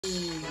Thank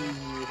you,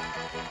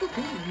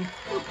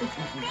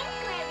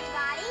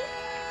 everybody.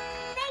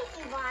 Thank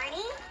you,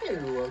 Barney.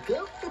 You're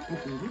welcome.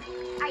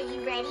 Are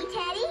you ready,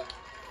 Teddy?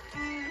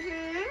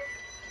 Mm-hmm.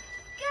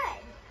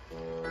 Good.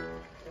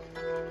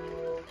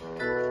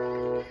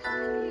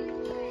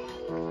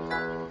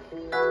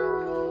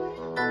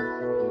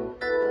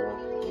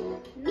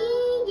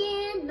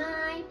 Me and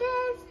my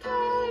best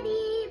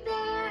teddy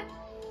bear,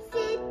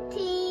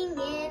 sitting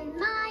in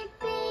my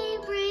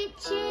favorite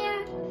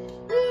chair.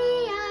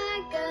 We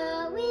are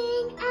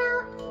going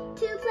out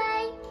to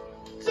play,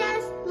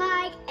 just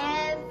like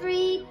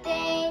every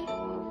day.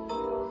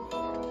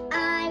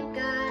 I've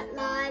got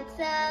lots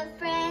of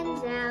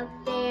friends out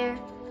there,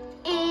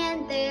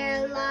 and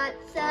they're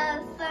lots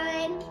of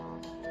fun.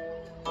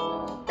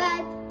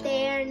 But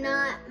they're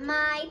not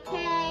my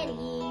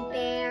teddy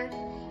bear.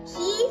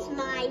 He's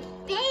my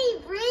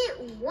favorite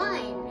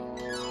one.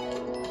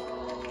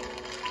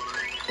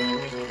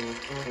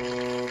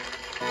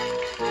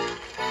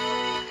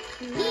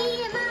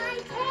 Me and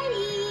my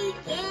teddy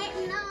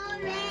getting all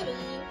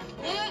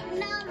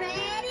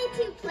ready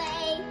to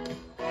play.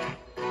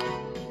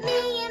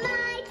 Me and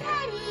my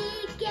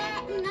teddy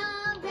getting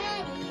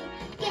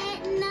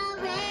all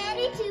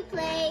ready to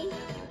play.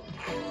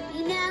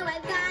 You know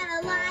I've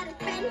got a lot of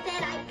friends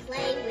that I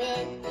play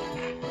with.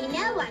 You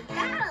know I've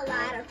got a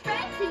lot of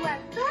friends who are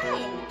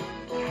fun.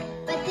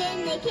 But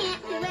then they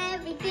can't do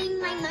everything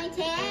like my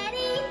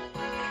teddy.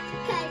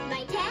 'Cause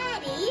my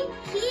teddy,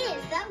 he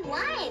is the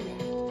one.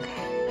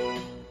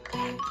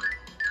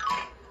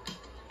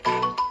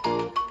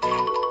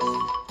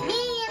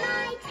 Me and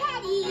my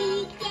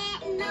teddy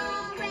getting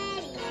all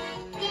ready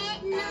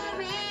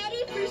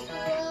for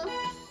school.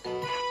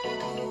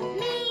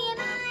 Me and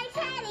my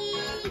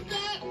teddy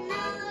getting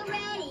all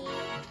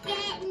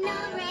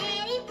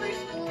ready for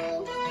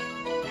school.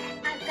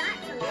 I've got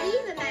to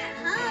leave him at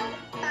home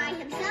by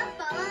himself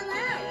all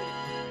alone.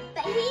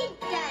 But he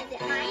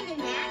doesn't mind,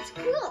 and that's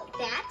cool.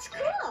 That's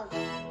cool.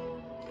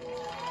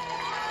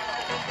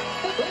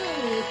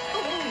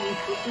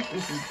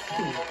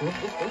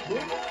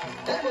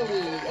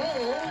 Emily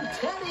and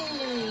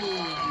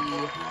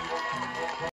Teddy.